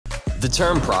The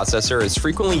term processor is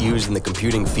frequently used in the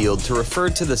computing field to refer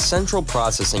to the Central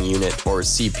Processing Unit, or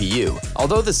CPU.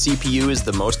 Although the CPU is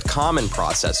the most common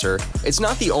processor, it's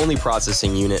not the only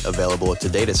processing unit available to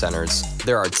data centers.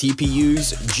 There are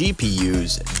TPUs,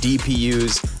 GPUs,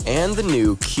 DPUs, and the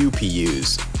new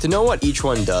QPUs. To know what each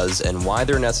one does and why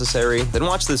they're necessary, then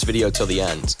watch this video till the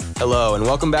end. Hello and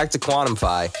welcome back to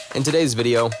Quantumfy. In today's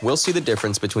video, we'll see the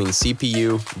difference between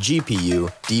CPU,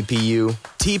 GPU, DPU,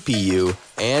 TPU,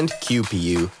 and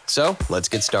QPU. So let's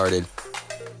get started.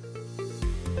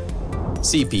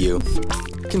 CPU.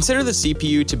 Consider the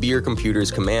CPU to be your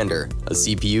computer's commander. A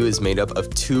CPU is made up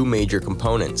of two major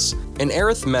components: an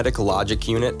arithmetic logic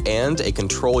unit and a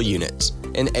control unit.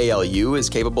 An ALU is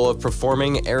capable of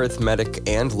performing arithmetic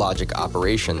and logic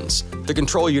operations. The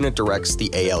control unit directs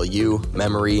the ALU,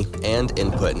 memory, and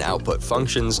input and output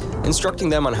functions, instructing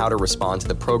them on how to respond to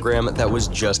the program that was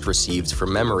just received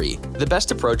from memory. The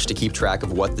best approach to keep track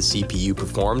of what the CPU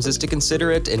performs is to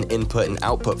consider it an input and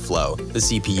output flow. The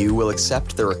CPU will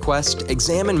accept the request,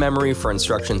 examine memory for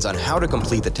instructions on how to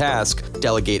complete the task,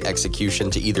 delegate execution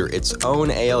to either its own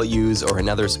ALUs or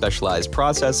another specialized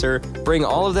processor, bring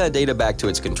all of that data back to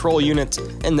its control unit,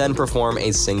 and then perform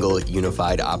a single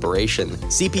unified operation.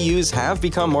 CPUs have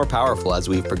become more powerful as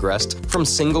we've progressed from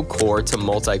single-core to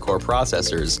multi-core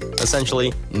processors.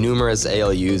 Essentially, numerous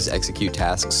ALUs execute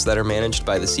tasks that are managed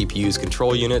by the CPU's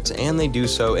control unit, and they do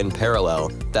so in parallel.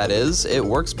 That is, it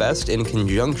works best in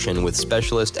conjunction with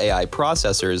specialist AI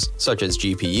processors such as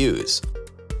GPUs.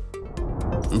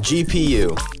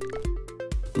 GPU.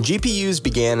 GPUs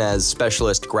began as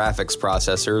specialist graphics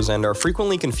processors and are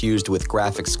frequently confused with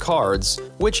graphics cards,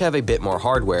 which have a bit more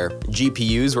hardware.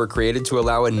 GPUs were created to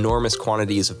allow enormous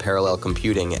quantities of parallel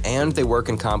computing, and they work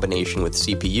in combination with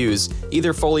CPUs,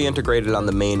 either fully integrated on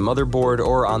the main motherboard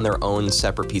or on their own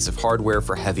separate piece of hardware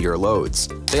for heavier loads.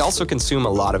 They also consume a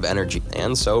lot of energy,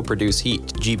 and so produce heat.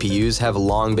 GPUs have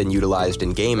long been utilized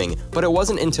in gaming, but it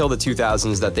wasn't until the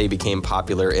 2000s that they became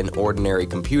popular in ordinary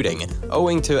computing,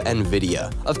 owing to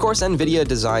NVIDIA. Of course, NVIDIA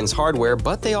designs hardware,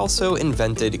 but they also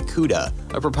invented CUDA,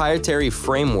 a proprietary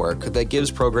framework that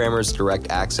gives programmers direct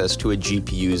access to a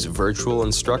GPU's virtual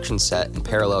instruction set and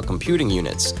parallel computing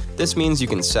units. This means you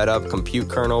can set up compute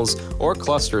kernels or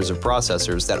clusters of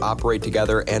processors that operate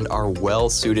together and are well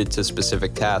suited to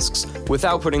specific tasks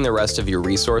without putting the rest of your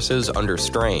resources under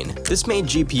strain. This made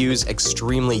GPUs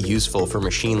extremely useful for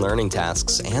machine learning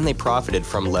tasks, and they profited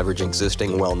from leveraging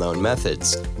existing well-known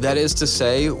methods. That is to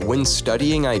say, when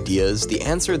studying ideas, the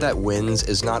answer that wins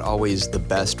is not always the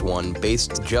best one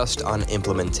based just on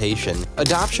implementation.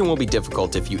 Adoption will be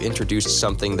difficult if you introduce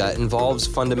something that involves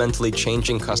fundamentally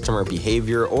changing customer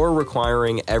behavior or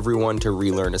requiring everyone to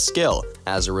relearn a skill.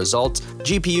 As a result,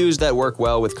 GPUs that work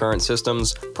well with current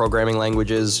systems, programming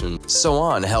languages, and so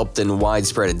on helped in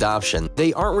widespread adoption.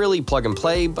 They aren't really plug and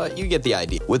play, but you get the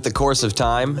idea. With the course of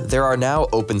time, there are now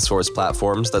open source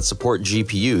platforms that support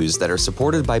GPUs that are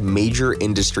supported by major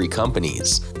industry companies.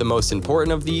 The most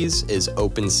important of these is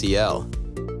OpenCL.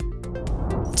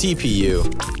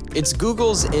 TPU. It's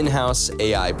Google's in-house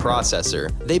AI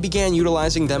processor. They began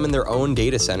utilizing them in their own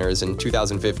data centers in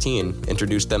 2015,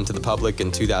 introduced them to the public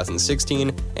in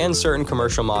 2016, and certain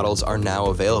commercial models are now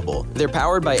available. They're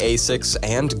powered by ASICs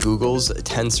and Google's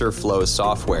TensorFlow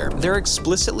software. They're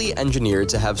explicitly engineered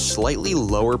to have slightly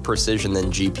lower precision than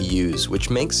GPUs, which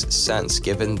makes sense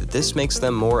given that this makes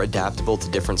them more adaptable to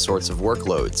different sorts of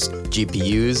workloads.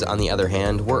 GPUs, on the other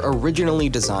hand, were originally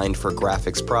designed for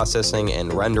graphics processing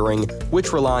and rendering,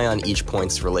 which rely on each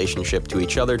point's relationship to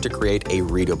each other to create a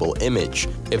readable image.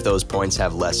 If those points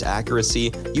have less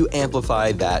accuracy, you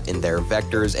amplify that in their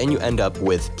vectors and you end up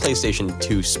with PlayStation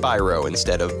 2 Spyro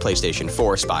instead of PlayStation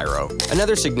 4 Spyro.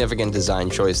 Another significant design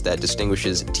choice that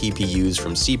distinguishes TPUs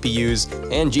from CPUs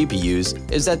and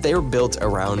GPUs is that they are built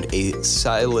around a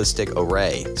stylistic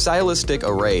array. Stylistic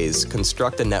arrays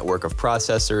construct a network of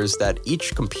processors that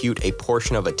each compute a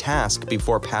portion of a task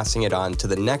before passing it on to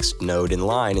the next node in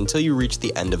line until you reach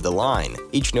the end of the line.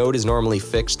 Each node is normally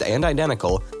fixed and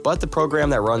identical, but the program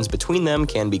that runs between them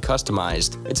can be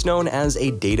customized. It's known as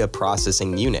a data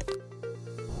processing unit.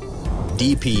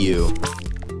 DPU.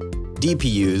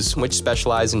 DPUs, which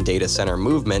specialize in data center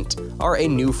movement, are a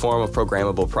new form of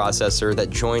programmable processor that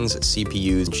joins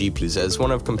CPUs and GPUs as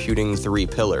one of computing's three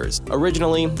pillars.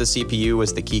 Originally, the CPU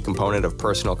was the key component of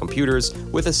personal computers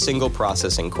with a single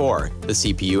processing core. The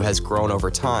CPU has grown over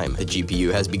time, the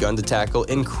GPU has begun to tackle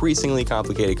increasingly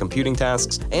complicated computing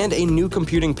tasks, and a new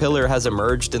computing pillar has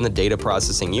emerged in the data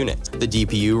processing unit. The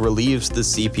DPU relieves the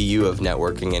CPU of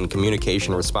networking and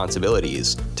communication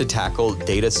responsibilities. To tackle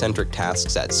data-centric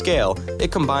tasks at scale,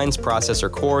 it combines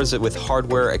processor cores with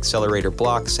hardware accelerated accelerator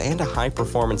blocks, and a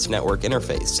high-performance network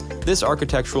interface. This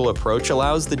architectural approach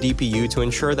allows the DPU to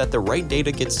ensure that the right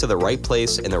data gets to the right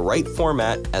place in the right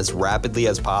format as rapidly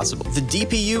as possible. The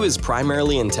DPU is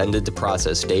primarily intended to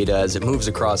process data as it moves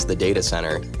across the data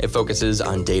center. It focuses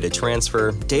on data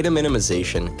transfer, data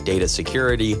minimization, data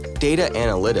security, data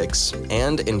analytics,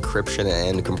 and encryption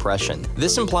and compression.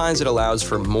 This implies it allows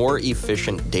for more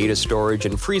efficient data storage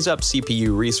and frees up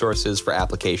CPU resources for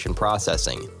application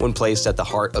processing. When placed at the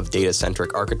heart of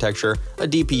data-centric architecture, a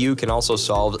DPU can also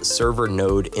solve server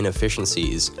node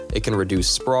inefficiencies. It can reduce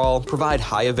sprawl, provide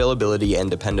high availability and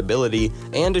dependability,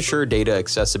 and assure data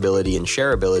accessibility and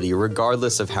shareability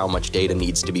regardless of how much data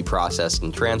needs to be processed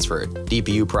and transferred.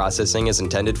 DPU processing is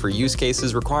intended for use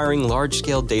cases requiring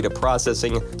large-scale data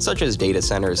processing, such as data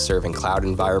centers serving cloud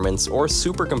environments or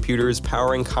supercomputers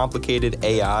powering complicated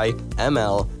AI,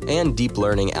 ML, and deep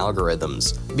learning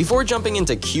algorithms. Before jumping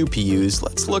into QPUs,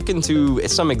 let's look into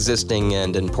some existing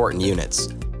and important units.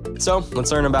 So,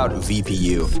 let's learn about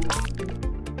VPU.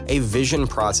 A vision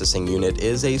processing unit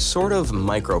is a sort of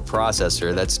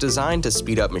microprocessor that's designed to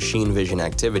speed up machine vision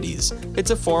activities.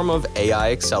 It's a form of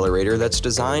AI accelerator that's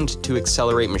designed to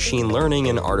accelerate machine learning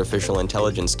and artificial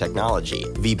intelligence technology.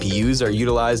 VPUs are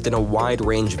utilized in a wide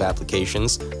range of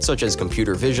applications, such as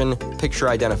computer vision, picture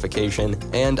identification,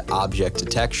 and object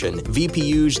detection.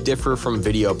 VPUs differ from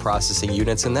video processing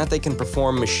units in that they can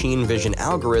perform machine vision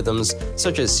algorithms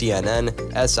such as CNN,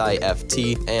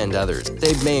 SIFT, and others.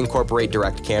 They may incorporate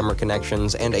direct camera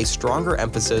connections and a stronger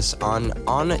emphasis on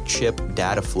on-chip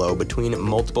data flow between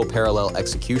multiple parallel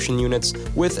execution units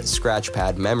with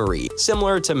scratchpad memory,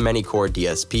 similar to many-core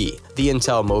DSP. The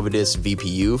Intel Movidus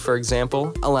VPU, for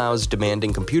example, allows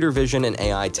demanding computer vision and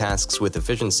AI tasks with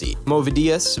efficiency.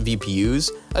 Movidus VPUs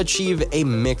achieve a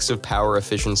mix of power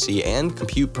efficiency and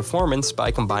compute performance by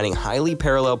combining highly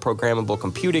parallel programmable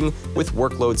computing with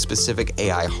workload-specific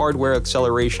AI hardware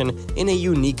acceleration in a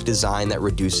unique design that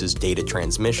reduces data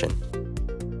transmission.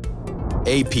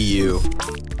 APU.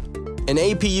 An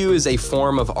APU is a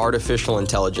form of artificial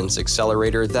intelligence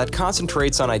accelerator that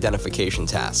concentrates on identification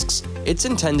tasks. It's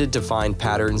intended to find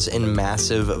patterns in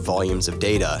massive volumes of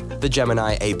data. The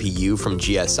Gemini APU from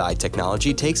GSI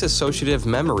Technology takes associative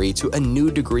memory to a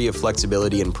new degree of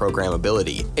flexibility and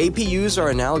programmability. APUs are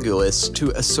analogous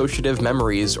to associative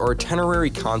memories or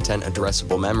tenorary content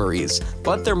addressable memories,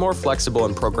 but they're more flexible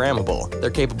and programmable.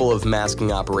 They're capable of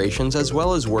masking operations as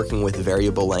well as working with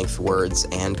variable length words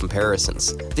and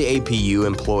comparisons. The APU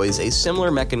employs a similar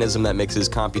mechanism that mixes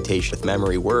computation with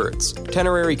memory words.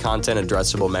 Tenorary content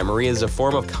addressable memory is a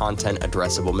form of content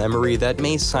addressable memory that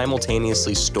may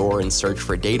simultaneously store and search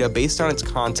for data based on its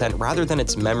content rather than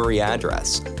its memory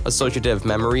address. Associative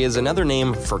memory is another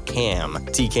name for CAM.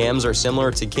 TCAMs are similar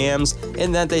to CAMs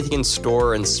in that they can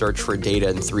store and search for data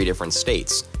in 3 different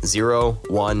states: 0,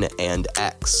 1, and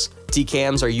X.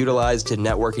 TCAMs are utilized in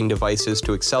networking devices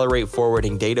to accelerate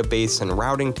forwarding database and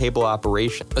routing table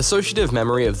operation. Associative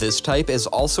memory of this type is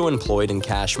also employed in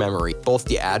cache memory. Both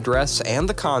the address and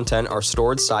the content are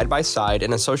stored side by side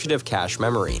in associative cache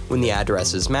memory. When the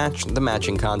address is matched, the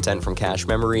matching content from cache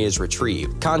memory is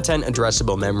retrieved. Content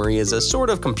addressable memory is a sort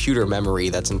of computer memory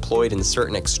that's employed in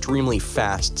certain extremely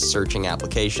fast searching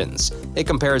applications. It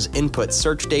compares input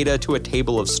search data to a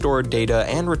table of stored data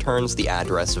and returns the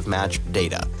address of matched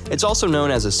data. It's also known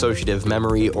as associative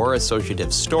memory or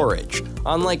associative storage.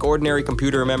 Unlike ordinary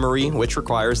computer memory, which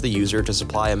requires the user to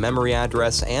supply a memory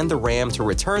address and the RAM to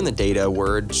return the data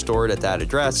word stored at that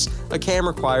address, a CAM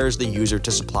requires the user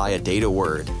to supply a data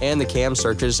word, and the CAM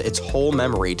searches its whole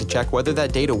memory to check whether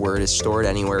that data word is stored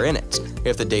anywhere in it.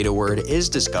 If the data word is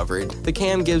discovered, the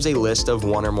CAM gives a list of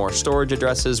 1 or more storage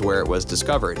addresses where it was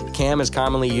discovered. CAM is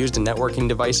commonly used in networking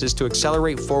devices to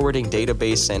accelerate forwarding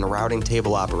database and routing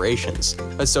table operations.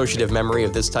 Associative memory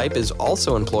of this type is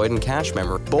also employed in cache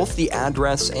memory. Both the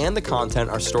address and the content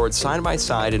are stored side by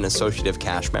side in associative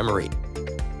cache memory.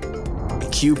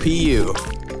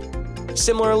 QPU.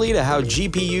 Similarly to how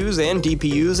GPUs and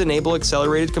DPUs enable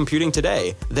accelerated computing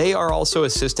today, they are also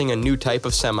assisting a new type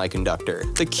of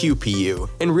semiconductor, the QPU,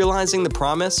 in realizing the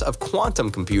promise of quantum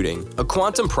computing. A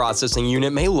quantum processing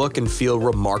unit may look and feel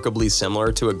remarkably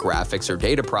similar to a graphics or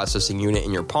data processing unit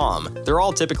in your palm. They're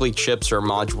all typically chips or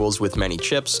modules with many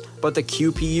chips, but the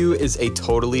QPU is a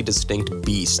totally distinct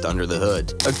beast under the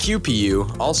hood. A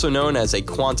QPU, also known as a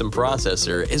quantum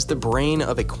processor, is the brain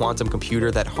of a quantum computer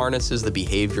that harnesses the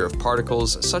behavior of particles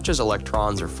particles such as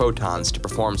electrons or photons to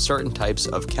perform certain types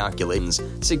of calculations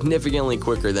significantly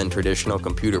quicker than traditional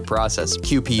computer processing.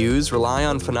 QPUs rely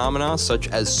on phenomena such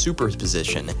as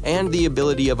superposition and the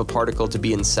ability of a particle to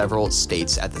be in several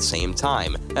states at the same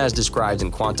time, as described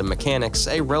in quantum mechanics,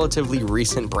 a relatively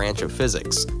recent branch of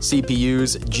physics.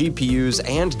 CPUs, GPUs,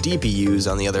 and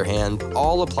DPUs, on the other hand,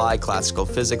 all apply classical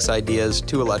physics ideas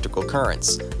to electrical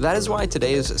currents. That is why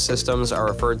today's systems are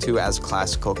referred to as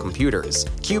classical computers.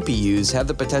 QPUs have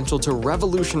the potential to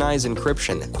revolutionize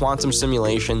encryption, quantum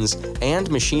simulations, and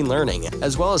machine learning,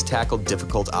 as well as tackle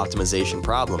difficult optimization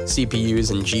problems.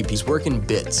 CPUs and GPUs work in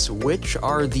bits, which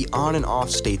are the on and off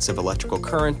states of electrical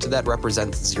current that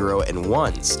represent 0 and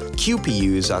 1s.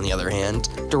 QPUs, on the other hand,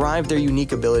 derive their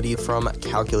unique ability from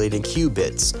calculating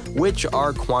qubits, which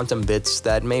are quantum bits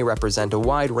that may represent a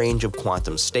wide range of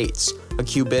quantum states. A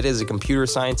qubit is a computer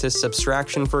scientist's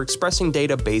abstraction for expressing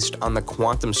data based on the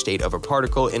quantum state of a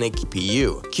particle in a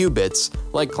QPU. Qubits,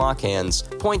 like clock hands,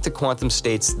 point to quantum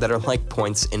states that are like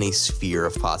points in a sphere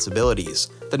of possibilities.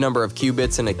 The number of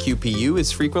qubits in a QPU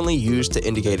is frequently used to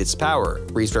indicate its power.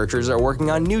 Researchers are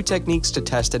working on new techniques to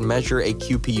test and measure a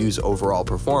QPU's overall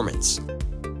performance.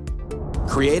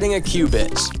 Creating a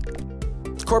qubit.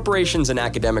 Corporations and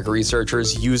academic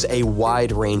researchers use a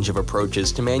wide range of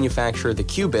approaches to manufacture the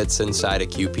qubits inside a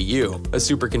QPU. A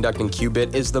superconducting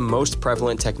qubit is the most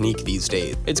prevalent technique these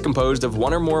days. It's composed of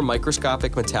one or more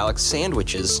microscopic metallic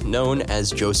sandwiches known as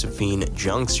Josephine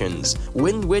junctions,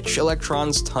 in which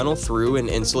electrons tunnel through an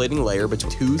insulating layer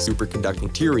between two superconducting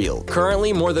material.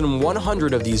 Currently, more than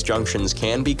 100 of these junctions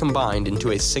can be combined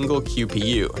into a single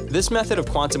QPU. This method of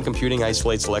quantum computing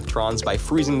isolates electrons by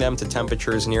freezing them to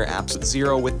temperatures near absolute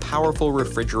zero with powerful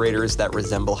refrigerators that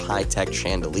resemble high-tech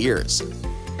chandeliers.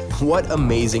 What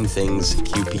amazing things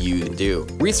QPUs do.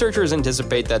 Researchers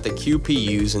anticipate that the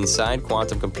QPUs inside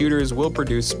quantum computers will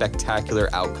produce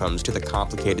spectacular outcomes to the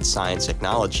complicated science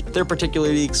technology. They're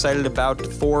particularly excited about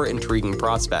 4 intriguing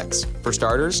prospects. For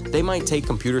starters, they might take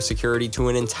computer security to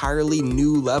an entirely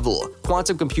new level.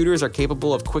 Quantum computers are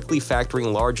capable of quickly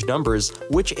factoring large numbers,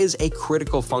 which is a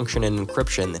critical function in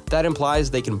encryption. That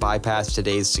implies they can bypass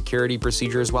today's security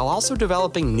procedures while also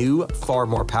developing new, far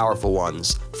more powerful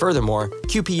ones. Furthermore,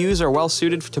 QPUs are well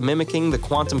suited to mimicking the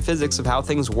quantum physics of how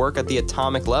things work at the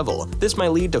atomic level. This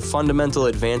might lead to fundamental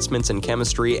advancements in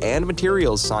chemistry and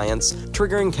materials science,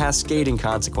 triggering cascading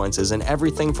consequences in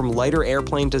everything from lighter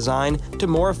airplane design to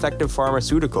more effective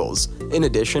pharmaceuticals. In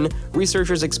addition,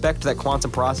 researchers expect that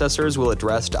quantum processors will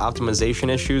address optimization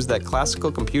issues that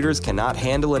classical computers cannot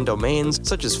handle in domains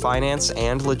such as finance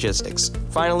and logistics.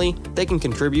 Finally, they can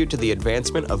contribute to the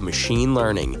advancement of machine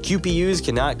learning. QPUs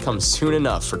cannot come soon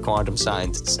enough for quantum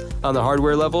scientists. On the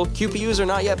hardware level, QPUs are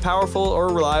not yet powerful or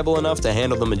reliable enough to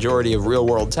handle the majority of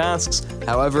real-world tasks.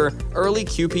 However, early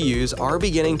QPUs are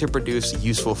beginning to produce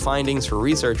useful findings for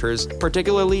researchers,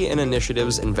 particularly in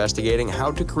initiatives investigating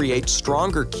how to create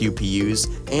stronger QPUs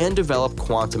and develop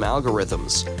quantum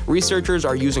algorithms. Researchers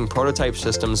are using prototype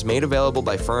systems made available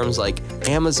by firms like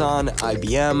Amazon,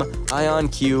 IBM,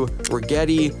 IonQ,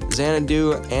 Rigetti,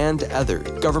 Xanadu, and others.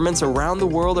 Governments around the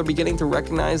world are beginning to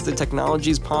recognize the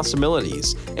technology's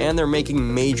possibilities, and they're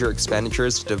making major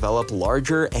expenditures to develop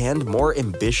larger and more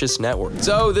ambitious networks.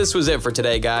 So this was it for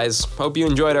today, guys. Hope you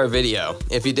enjoyed our video.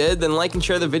 If you did, then like and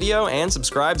share the video and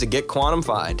subscribe to get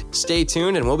Quantumfied. Stay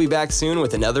tuned and we'll be back soon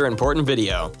with another important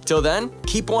video. Till then,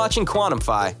 keep watching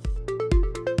Quantumfy.